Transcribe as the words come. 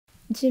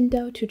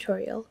Jimdo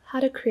tutorial, how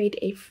to create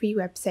a free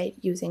website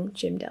using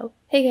Jimdo.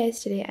 Hey guys,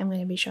 today I'm going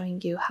to be showing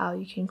you how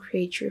you can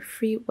create your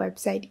free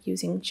website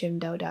using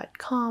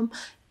jimdo.com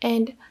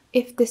and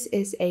if this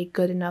is a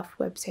good enough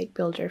website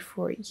builder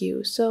for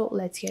you. So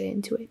let's get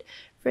into it.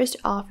 First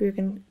off,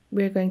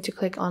 we're going to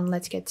click on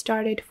Let's Get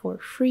Started for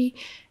free,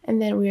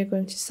 and then we are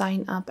going to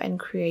sign up and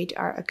create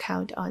our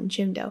account on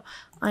Jimdo.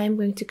 I am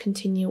going to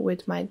continue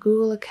with my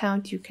Google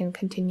account. You can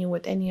continue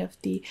with any of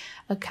the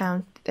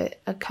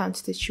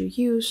accounts that you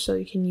use. So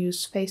you can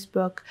use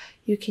Facebook,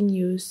 you can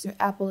use your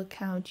Apple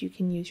account, you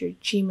can use your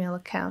Gmail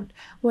account,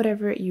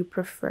 whatever you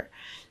prefer.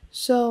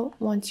 So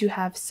once you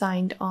have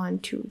signed on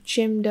to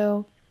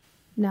Jimdo,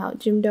 now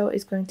Jimdo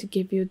is going to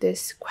give you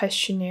this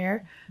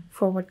questionnaire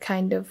for what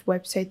kind of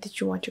website that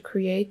you want to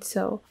create.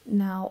 So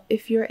now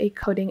if you're a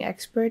coding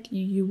expert,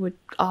 you would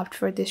opt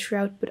for this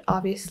route, but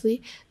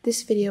obviously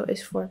this video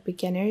is for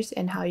beginners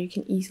and how you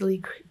can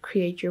easily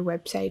create your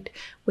website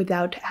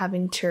without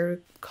having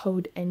to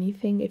code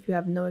anything. If you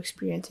have no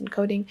experience in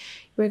coding,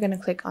 we're going to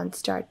click on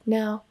Start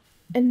Now.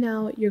 And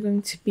now you're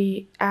going to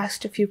be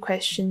asked a few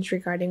questions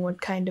regarding what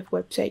kind of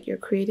website you're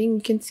creating.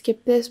 You can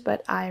skip this,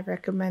 but I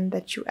recommend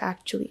that you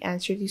actually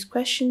answer these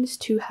questions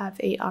to have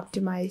a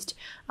optimized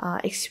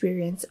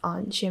experience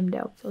on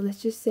Jimdo. So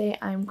let's just say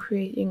I'm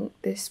creating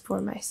this for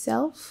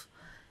myself,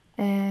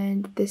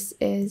 and this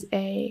is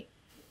a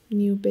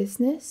new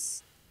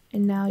business.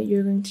 And now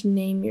you're going to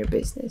name your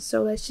business.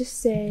 So let's just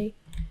say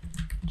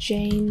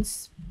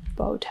Jane's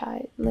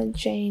Bowtie,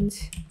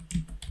 Jane's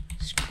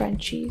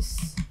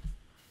Scrunchies.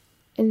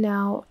 And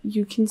now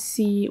you can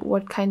see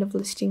what kind of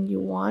listing you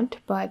want,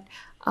 but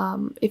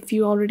if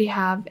you already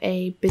have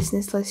a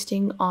business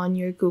listing on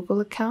your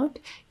Google account,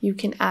 you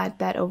can add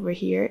that over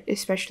here,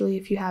 especially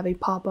if you have a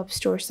pop-up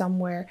store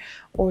somewhere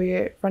or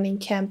you're running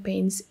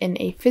campaigns in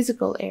a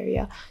physical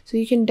area. So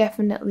you can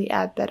definitely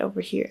add that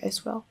over here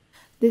as well.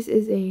 This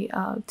is a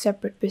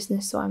separate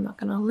business, so I'm not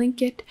going to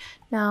link it.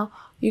 Now,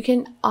 you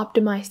can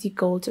optimize the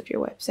goals of your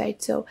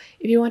website. So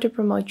if you want to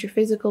promote your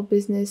physical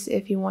business,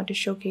 if you want to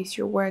showcase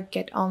your work,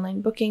 get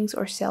online bookings,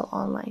 or sell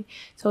online.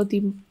 So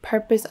the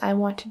purpose I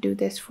want to do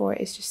this for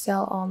is to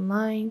sell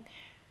online,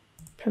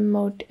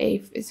 promote a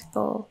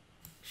physical,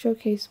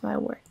 showcase my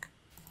work.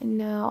 And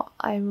now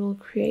I will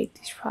create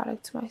these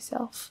products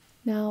myself.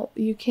 Now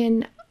you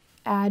can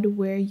add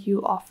where you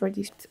offer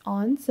these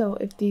on. So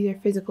if these are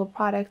physical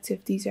products,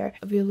 if these are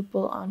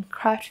available on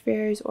craft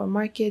fairs or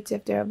markets,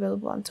 if they're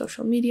available on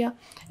social media,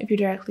 if you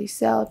directly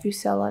sell, if you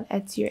sell on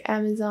Etsy or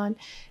Amazon,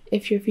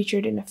 if you're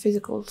featured in a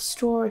physical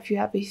store, if you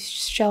have a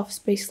shelf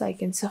space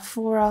like in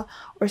Sephora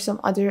or some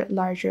other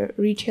larger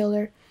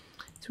retailer.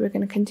 So we're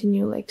going to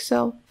continue like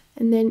so.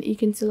 And then you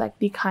can select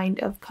the kind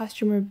of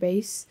customer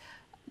base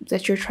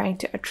that you're trying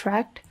to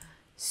attract.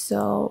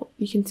 So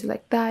you can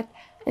select that.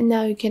 And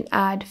now you can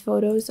add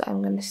photos.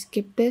 I'm going to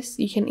skip this.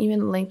 You can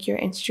even link your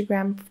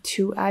Instagram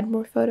to add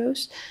more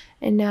photos.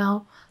 And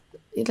now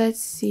let's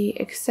see,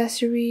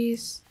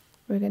 accessories.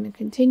 We're going to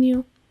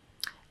continue.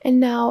 And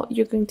now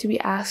you're going to be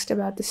asked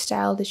about the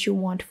style that you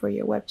want for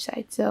your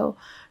website. So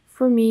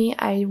for me,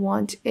 I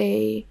want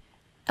a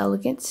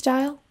elegant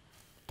style.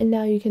 And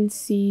now you can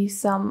see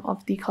some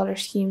of the color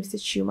schemes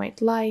that you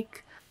might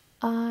like.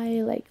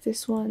 I like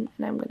this one,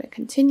 and I'm going to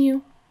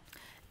continue.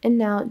 And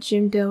now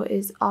Jimdo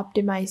is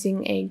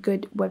optimizing a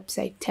good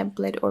website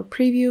template or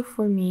preview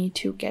for me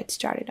to get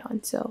started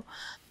on. So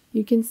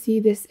you can see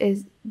these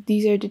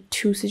are the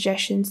two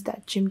suggestions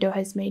that Jimdo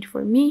has made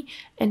for me,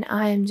 and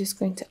I am just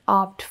going to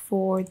opt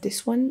for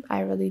this one.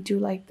 I really do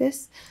like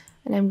this,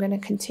 and I'm going to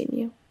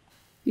continue.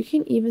 You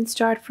can even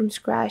start from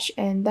scratch,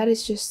 and that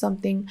is just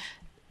something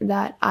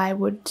that I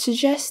would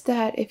suggest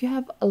that if you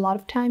have a lot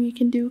of time you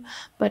can do,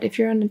 but if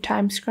you're on a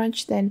time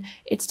crunch, then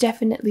it's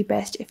definitely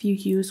best if you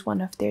use one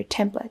of their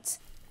templates.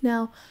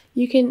 Now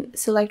you can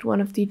select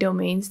one of the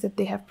domains that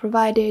they have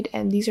provided,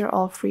 and these are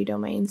all free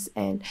domains,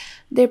 and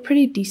they're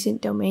pretty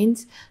decent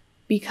domains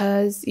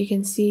because you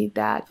can see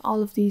that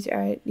all of these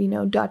are,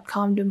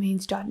 .com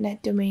domains,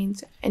 .net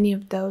domains, any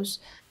of those.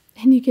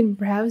 And you can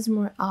browse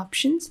more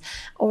options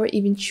or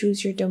even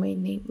choose your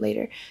domain name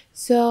later.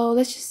 So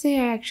let's just say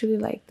I actually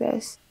like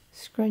this,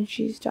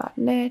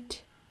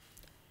 scrunchies.net.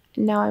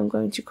 And now I'm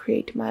going to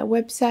create my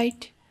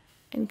website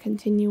and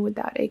continue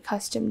without a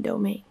custom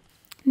domain.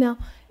 Now,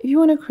 if you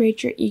want to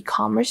create your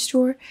e-commerce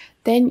store,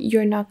 then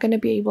you're not going to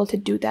be able to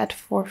do that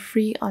for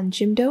free on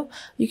Jimdo.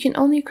 You can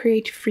only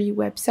create free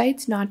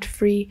websites, not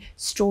free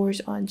stores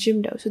on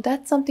Jimdo. So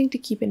that's something to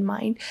keep in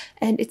mind.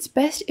 And it's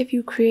best if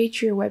you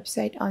create your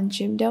website on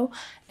Jimdo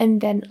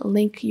and then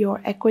link your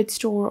Ecwid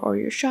store or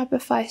your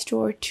Shopify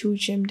store to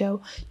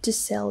Jimdo to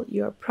sell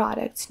your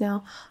products.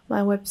 Now,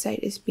 my website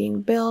is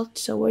being built,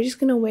 so we're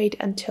just going to wait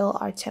until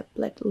our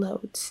template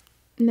loads.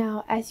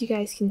 Now, as you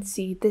guys can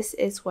see, this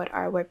is what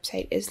our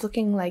website is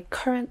looking like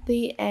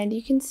currently, and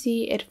you can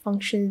see it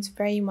functions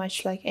very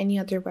much like any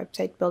other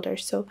website builder.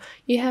 So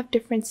you have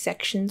different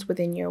sections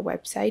within your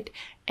website,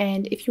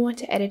 And if you want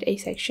to edit a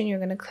section, you're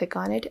going to click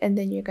on it, and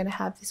then you're going to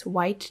have this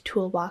white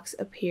toolbox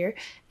appear,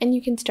 and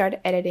you can start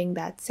editing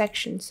that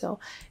section. So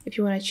if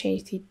you want to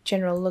change the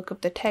general look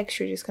of the text,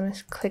 you're just going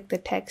to click the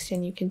text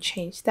and you can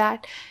change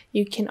that.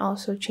 You can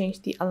also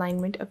change the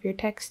alignment of your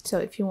text. So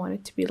if you want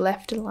it to be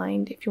left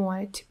aligned, if you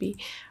want it to be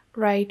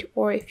right,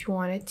 or if you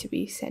want it to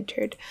be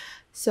centered.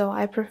 So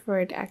I prefer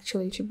it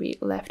actually to be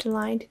left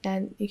aligned.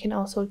 And you can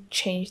also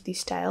change the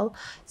style.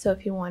 So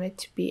if you want it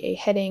to be a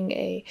heading,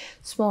 a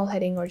small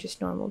heading, or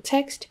just normal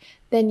text,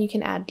 then you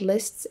can add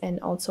lists and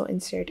also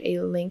insert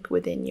a link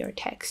within your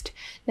text.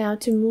 Now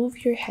to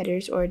move your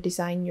headers or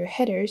design your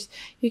headers,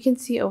 you can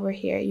see over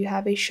here you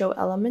have a show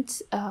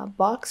elements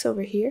box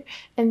over here,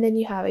 and then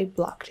you have a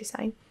block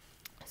design.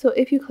 So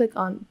if you click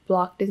on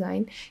block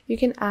design, you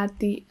can add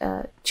the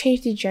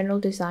change the general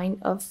design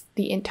of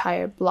the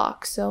entire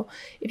block. So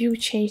if you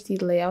change the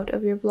layout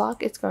of your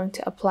block, it's going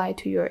to apply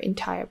to your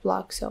entire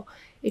block. So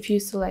if you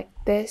select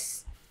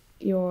this,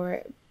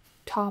 your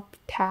top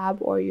tab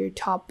or your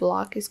top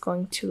block is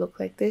going to look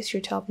like this,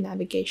 your top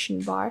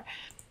navigation bar.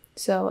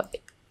 So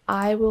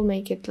I will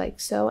make it like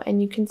so,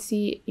 and you can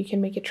see you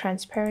can make it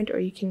transparent or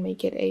you can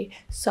make it a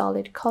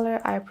solid color.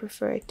 I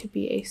prefer it to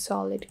be a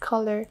solid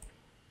color,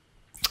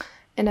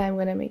 and I'm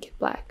gonna make it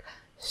black.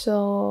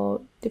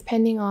 So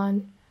depending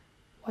on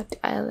what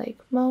I like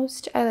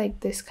most, I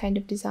like this kind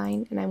of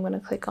design, and I'm gonna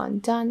click on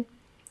done.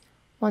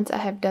 Once I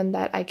have done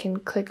that, I can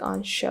click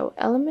on show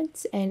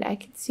elements, and I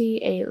can see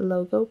a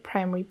logo,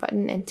 primary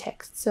button, and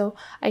text. So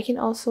I can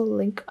also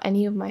link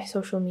any of my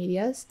social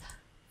medias,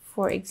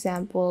 for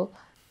example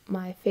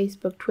my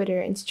Facebook,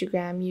 Twitter,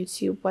 Instagram,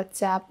 YouTube,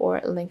 WhatsApp,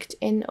 or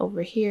LinkedIn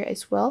over here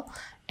as well.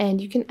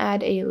 And you can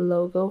add a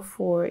logo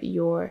for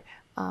your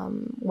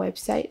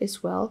website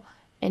as well,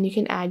 and you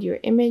can add your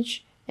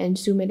image and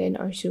zoom it in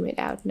or zoom it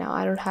out. Now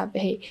I don't have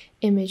a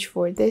image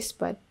for this,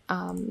 but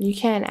you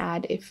can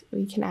add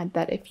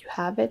that if you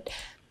have it.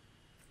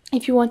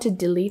 If you want to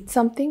delete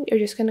something, you're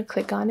just going to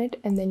click on it,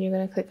 and then you're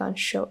going to click on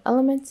show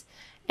elements,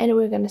 and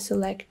we're going to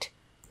select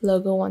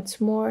logo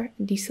once more,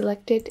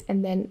 deselect it,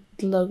 and then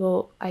the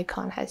logo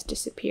icon has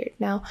disappeared.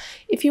 Now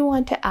if you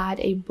want to add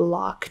a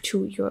block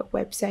to your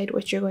website,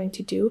 what you're going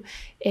to do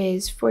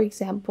is, for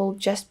example,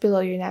 just below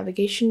your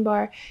navigation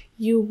bar,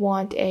 you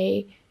want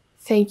a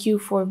thank you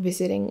for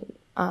visiting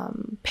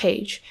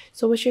page.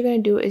 So what you're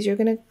going to do is you're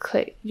going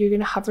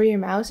to hover your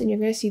mouse, and you're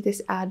going to see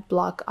this add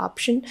block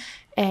option,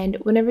 and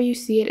whenever you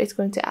see it, it's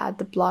going to add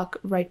the block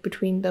right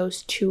between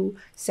those two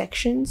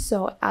sections.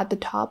 So at the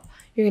top,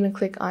 you're going to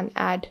click on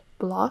add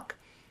block.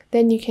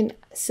 Then you can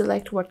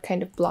select what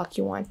kind of block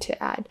you want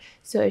to add.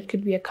 So it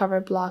could be a cover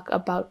block,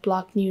 about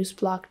block, news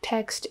block,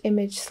 text,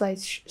 image,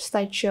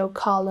 slideshow,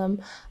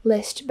 column,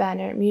 list,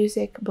 banner,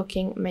 music,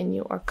 booking,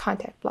 menu, or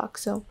contact block.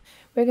 So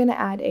we're going to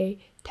add a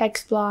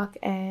text block,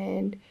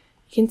 and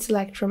you can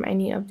select from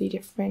any of the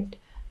different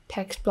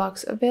text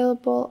blocks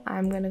available.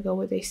 I'm going to go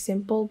with a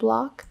simple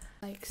block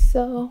like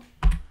so,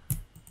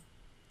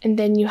 and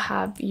then you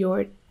have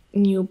your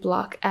new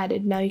block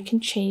added. Now you can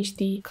change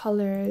the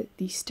color,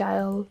 the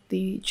style,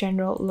 the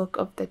general look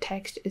of the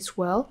text as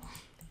well,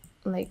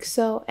 like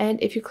so.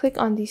 And if you click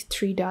on these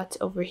three dots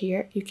over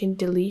here, you can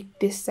delete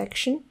this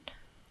section,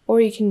 or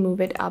you can move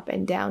it up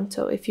and down.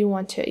 So if you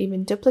want to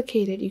even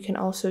duplicate it, you can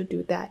also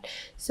do that.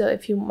 So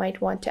if you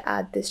might want to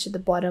add this to the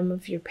bottom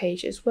of your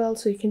page as well,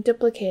 so you can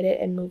duplicate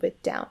it and move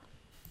it down.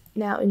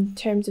 Now in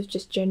terms of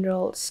just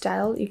general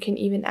style, you can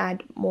even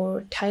add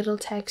more title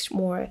text,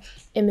 more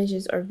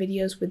images or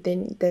videos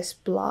within this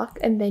block,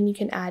 and then you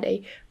can add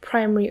a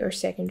primary or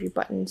secondary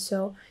button.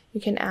 So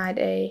you can add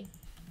a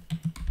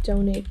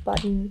donate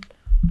button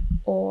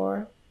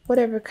or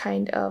whatever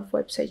kind of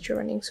website you're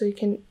running. So you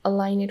can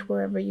align it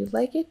wherever you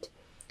like it,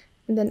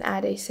 and then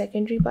add a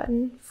secondary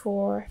button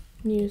for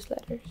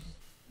newsletters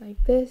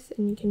like this,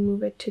 and you can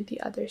move it to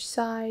the other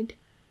side.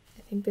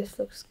 I think this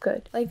looks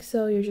good. Like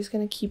so, you're just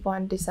going to keep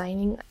on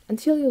designing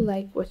until you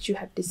like what you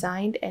have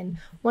designed, and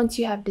once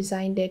you have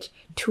designed it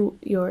to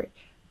your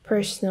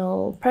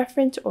personal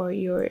preference or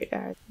your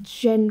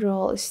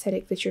general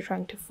aesthetic that you're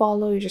trying to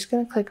follow, you're just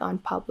going to click on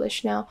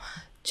publish. Now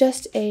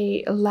just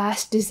a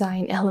last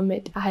design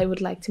element I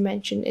would like to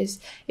mention is,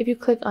 if you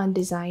click on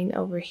design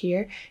over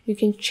here, you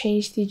can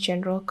change the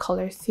general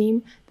color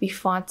theme, the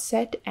font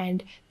set,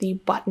 and the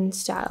button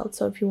style.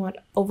 So if you want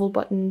oval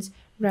buttons,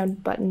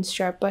 round buttons,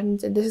 sharp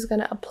buttons, and this is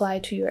going to apply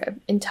to your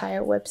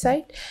entire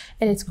website,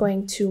 and it's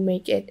going to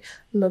make it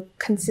look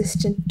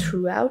consistent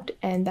throughout,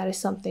 and that is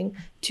something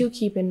to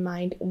keep in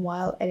mind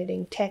while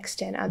editing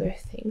text and other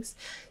things.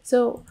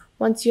 So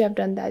once you have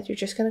done that, you're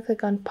just going to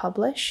click on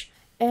publish,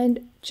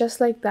 and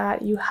just like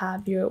that, you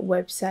have your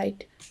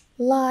website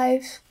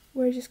live.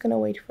 We're just going to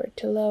wait for it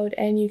to load,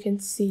 and you can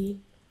see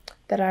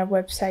that our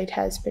website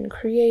has been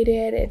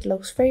created. It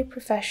looks very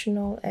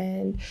professional,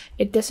 and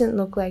it doesn't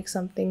look like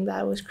something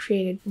that was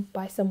created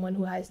by someone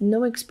who has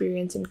no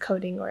experience in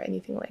coding or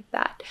anything like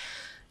that.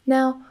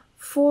 Now,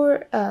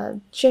 for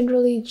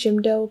generally,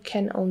 Jimdo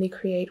can only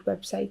create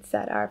websites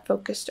that are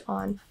focused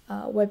on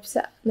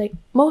website, like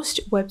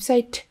most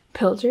website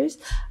builders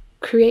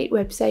create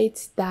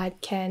websites that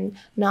can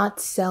not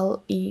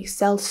sell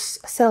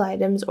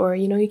items, or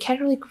you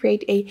can't really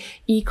create a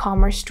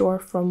e-commerce store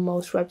from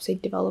most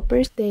website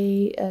developers.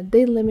 They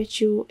limit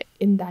you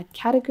in that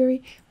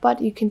category,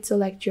 but you can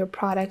select your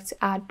products,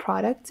 add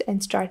products,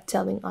 and start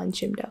selling on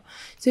Jimdo.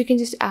 So you can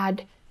just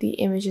add the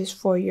images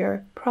for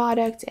your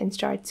product and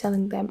start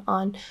selling them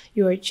on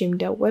your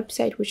Jimdo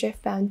website, which I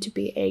found to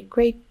be a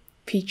great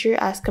feature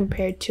as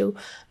compared to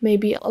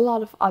maybe a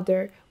lot of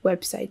other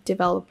website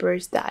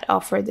developers that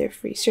offer their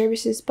free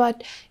services.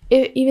 But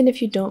even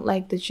if you don't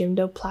like the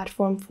Jimdo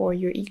platform for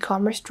your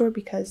e-commerce store,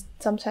 because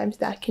sometimes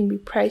that can be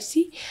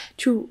pricey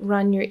to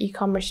run your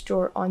e-commerce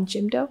store on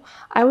Jimdo,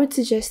 I would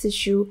suggest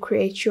that you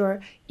create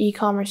your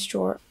e-commerce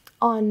store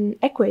on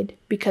Ecwid,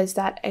 because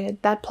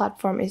that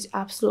platform is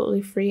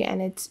absolutely free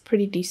and it's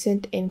pretty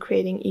decent in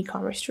creating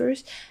e-commerce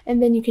stores,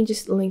 and then you can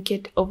just link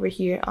it over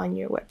here on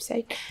your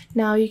website.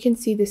 Now you can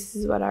see this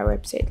is what our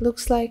website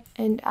looks like,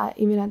 and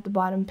even at the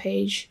bottom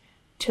page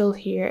till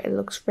here it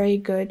looks very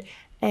good.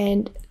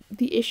 And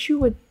the issue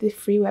with the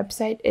free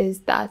website is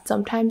that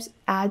sometimes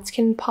ads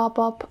can pop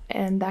up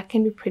and that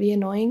can be pretty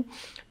annoying,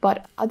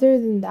 but other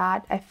than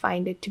that I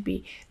find it to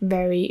be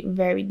very,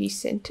 very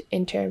decent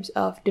in terms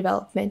of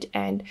development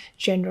and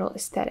general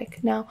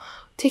aesthetic. Now,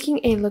 taking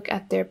a look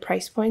at their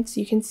price points,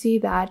 you can see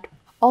that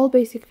all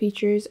basic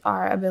features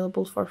are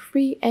available for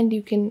free, and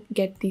you can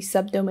get the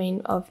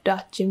subdomain of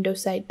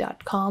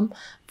 .jimdosite.com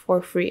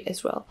for free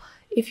as well.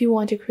 If you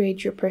want to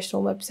create your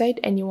personal website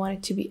and you want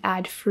it to be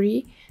ad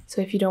free,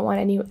 so if you don't want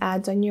any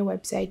ads on your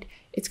website,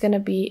 it's going to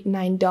be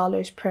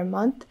 $9 per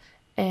month.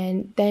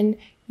 And then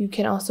you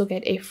can also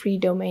get a free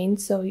domain.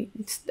 So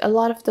a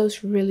lot of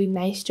those really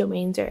nice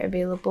domains are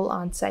available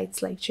on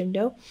sites like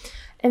Jimdo.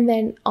 And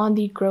then on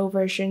the Grow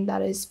version,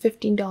 that is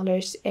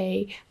 $15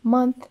 a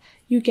month,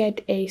 you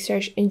get a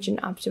search engine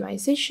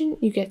optimization,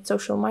 you get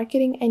social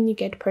marketing, and you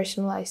get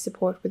personalized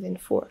support within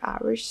 4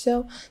 hours.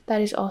 So that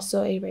is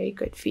also a very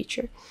good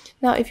feature.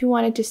 Now, if you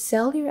wanted to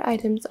sell your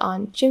items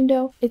on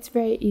Jimdo, it's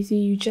very easy.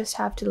 You just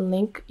have to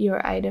link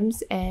your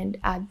items and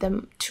add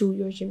them to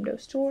your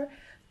Jimdo store.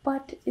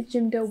 But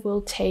Jimdo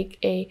will take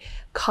a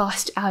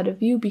cost out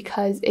of you,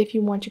 because if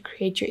you want to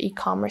create your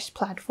e-commerce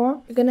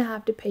platform, you're going to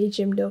have to pay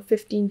Jimdo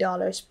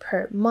 $15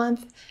 per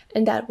month,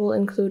 and that will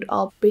include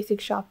all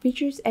basic shop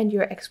features and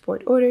your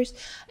export orders.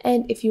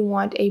 And if you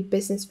want a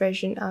business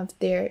version of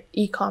their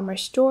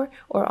e-commerce store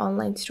or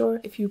online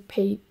store, if you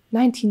pay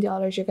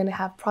 $19, you're going to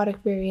have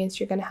product variants,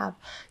 you're going to have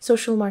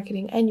social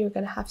marketing, and you're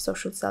going to have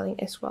social selling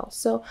as well.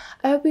 So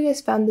I hope you guys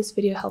found this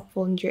video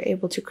helpful and you're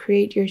able to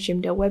create your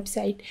Jimdo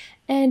website,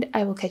 and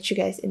I will catch you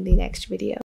guys in the next video.